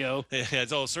to. Sergio. Yeah,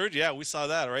 Sergio. Yeah, we saw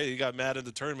that, right? He got mad at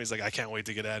the tournament. He's like, I can't wait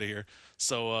to get out of here.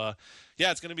 So,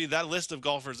 yeah, it's going to be that list of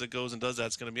golfers that goes and does that.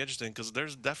 It's going to be interesting because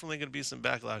there's definitely going to be some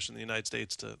backlash in the United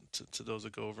States to those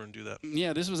that go over and do that.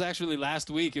 Yeah, this was actually last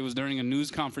week. It was during a news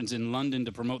conference in London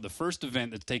to promote the first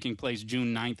event that's taking place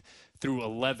June 9th through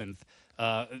 11th.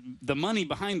 The money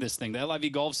behind this thing, the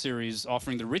LIV Golf Series,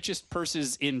 offering the richest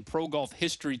purses in pro golf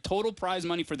history. Total prize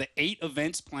money for the 8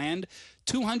 events planned,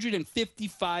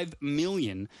 $255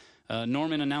 million.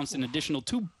 Norman announced an additional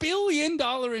 $2 billion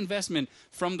investment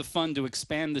from the fund to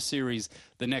expand the series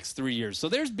the next 3 years. So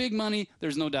there's big money.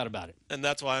 There's no doubt about it. And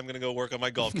that's why I'm going to go work on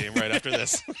my golf game right after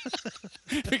this.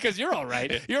 Because you're all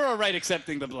right. You're all right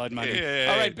accepting the blood money. Yeah.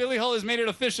 All right, Billy Hull has made it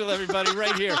official, everybody,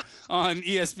 right here on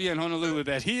ESPN Honolulu,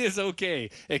 that he is okay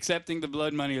accepting the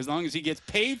blood money as long as he gets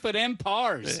paid for them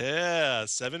pars. Yeah,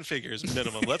 7 figures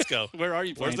minimum. Let's go. Where are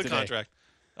you playing Where's the today? contract?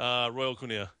 Royal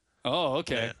Cunha. Oh,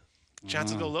 okay. Yeah.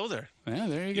 Chances go low there. Yeah,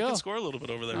 there you go. You can score a little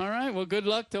bit over there. All right. Well, good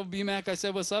luck. Tell BMAC I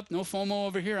said what's up. No FOMO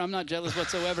over here. I'm not jealous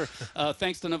whatsoever.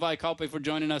 Thanks to Nawai Kaupe for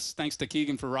joining us. Thanks to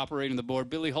Keegan for operating the board.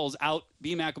 Billy Hull's out.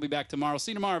 BMAC will be back tomorrow.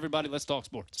 See you tomorrow, everybody. Let's talk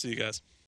sports. See you guys.